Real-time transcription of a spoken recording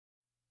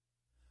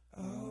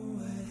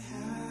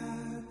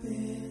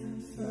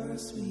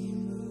First we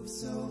moved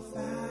so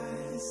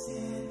fast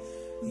and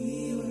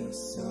we were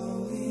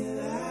so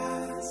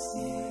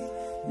elastic.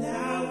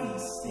 Now we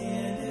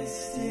stand as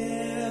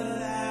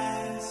still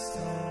as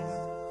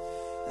stone.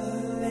 A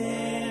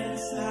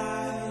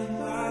landslide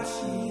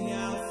washing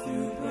out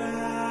through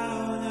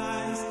brown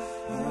eyes.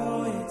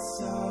 Oh,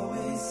 it's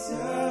always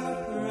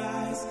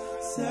surprise.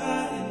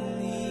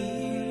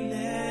 Suddenly you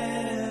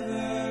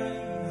never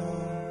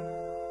know.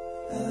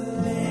 A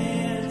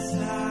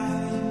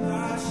landslide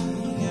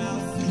washing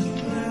out through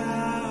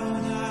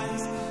brown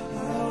eyes.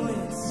 Oh,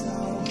 it's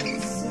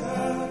always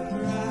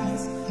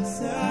surprise.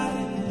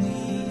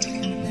 Suddenly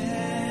you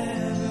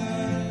never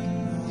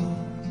know.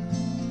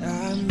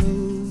 I'm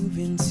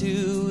moving to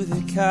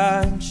the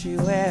country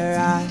where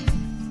I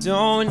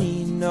don't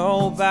need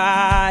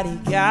nobody.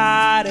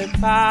 Got a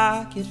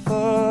pocket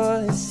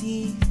full of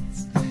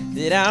seeds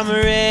that I'm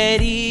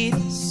ready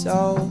to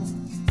sow.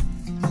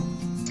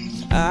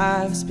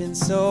 I've spent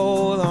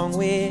so long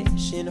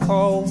wishing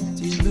hope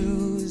to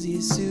lose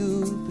your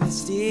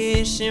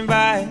superstition,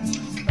 but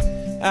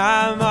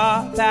I'm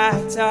all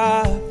packed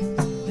up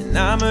and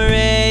I'm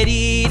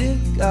ready to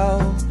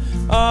go.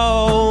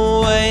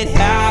 Oh, what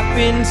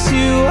happened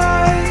to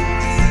us?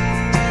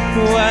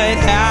 What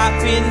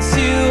happened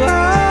to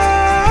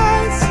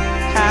us?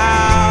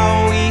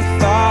 How we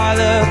fall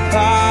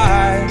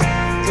apart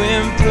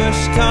when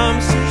push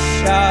comes to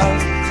shove.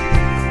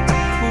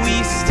 We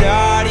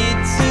started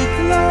to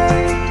glow,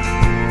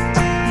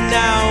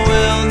 now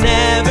we'll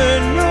never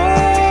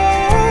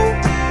know.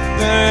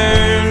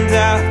 Burned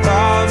up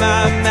all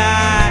my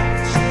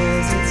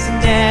matches, it's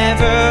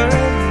never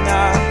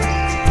enough.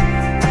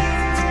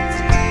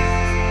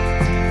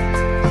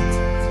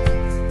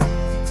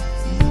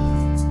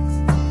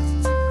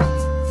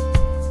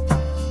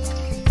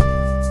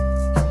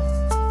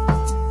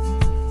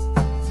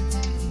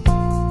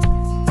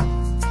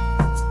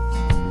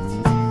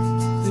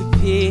 The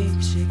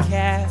picture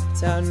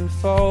kept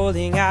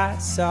unfolding, I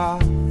saw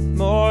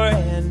more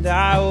and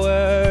I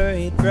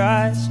worried.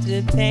 Brushed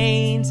the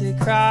paint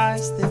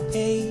across the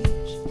page.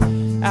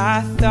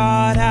 I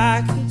thought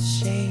I could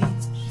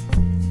change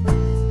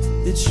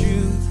the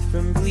truth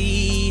from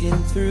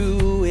bleeding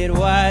through. It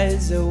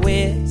was a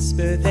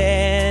whisper,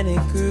 then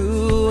it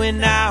grew, and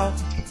now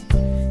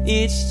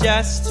it's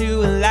just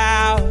too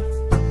loud.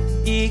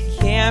 It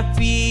can't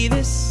be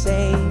the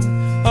same.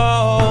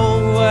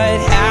 Oh, what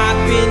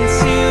happened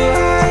to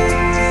us?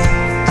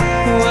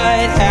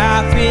 What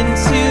happened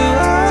to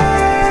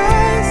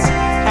us?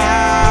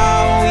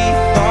 How we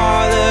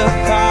fall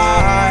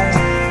apart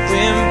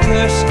when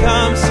push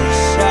comes to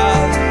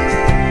shove.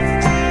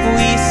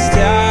 We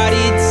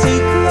started to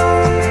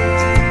glow,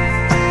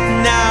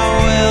 now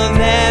we'll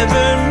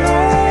never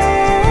know.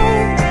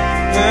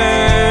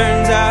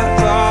 Burned up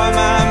all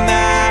my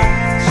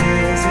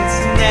matches, it's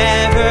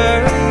never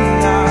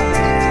enough.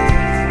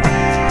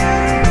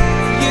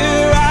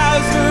 Your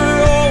eyes were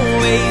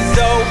always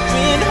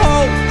open,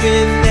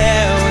 hoping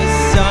there was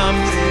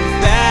something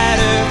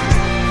better.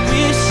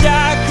 Wish I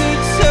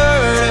could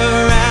turn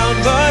around,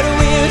 but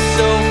we're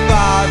so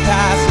far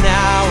past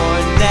now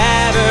or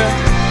never.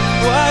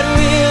 What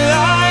will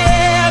I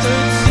ever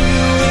do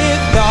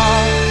with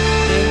all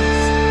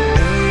this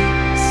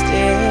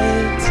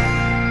wasted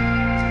time?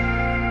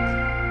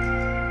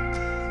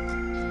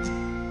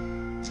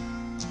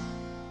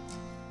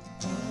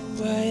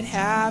 What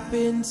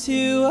happened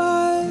to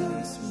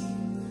us?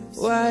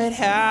 What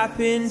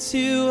happened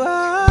to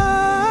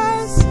us?